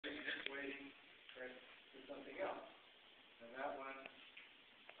that one,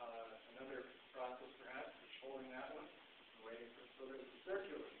 another process perhaps is holding that one, and waiting for, so there's a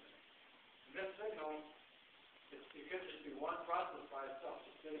circular thing. And this signal, it could just be one process by itself,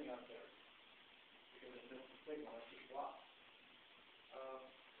 just sitting out there. Because it's just a signal, it's just lost.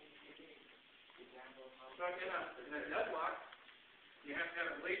 So in a deadlock, you have to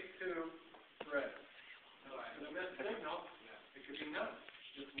have at least two threads. So in a missed signal, it could be none,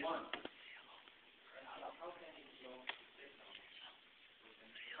 just one.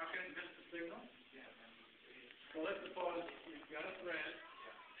 How can it miss the signal? So let's suppose you've got a thread,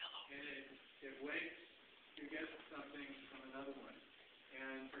 and it waits to get something from another one,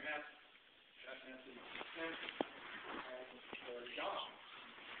 and perhaps that message is sent or gone.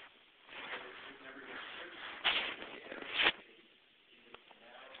 It never gets fixed.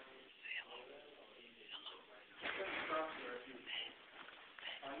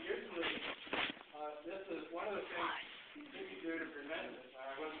 Usually, this is one of the things you can do to prevent this.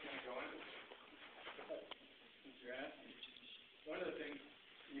 I wasn't going to go into this. Since you're asking. One of the things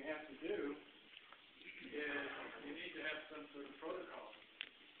you have to do is you need to have some sort of protocol.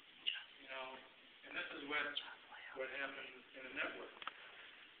 You know, and this is what happens in a network.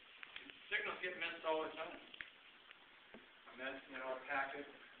 Signals get missed all the time. A packet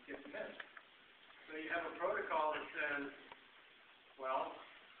gets missed. So you have a protocol that says, well,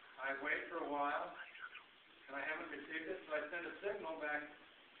 I wait for a while, and I haven't received it, so I send a signal back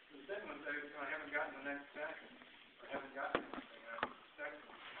to the signal and say, I haven't gotten the next packet, or haven't gotten anything, I'm expecting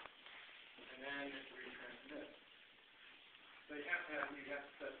it. And then it retransmits. So you have to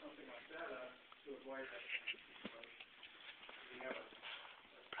set something like that up to avoid that kind of situation. You have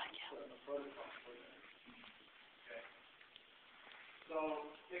a protocol for that. Okay. So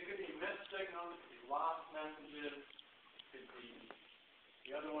it could be missed signals, it could be lost messages, it could be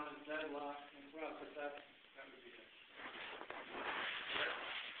the other one is deadlocked, and well, but that would be it.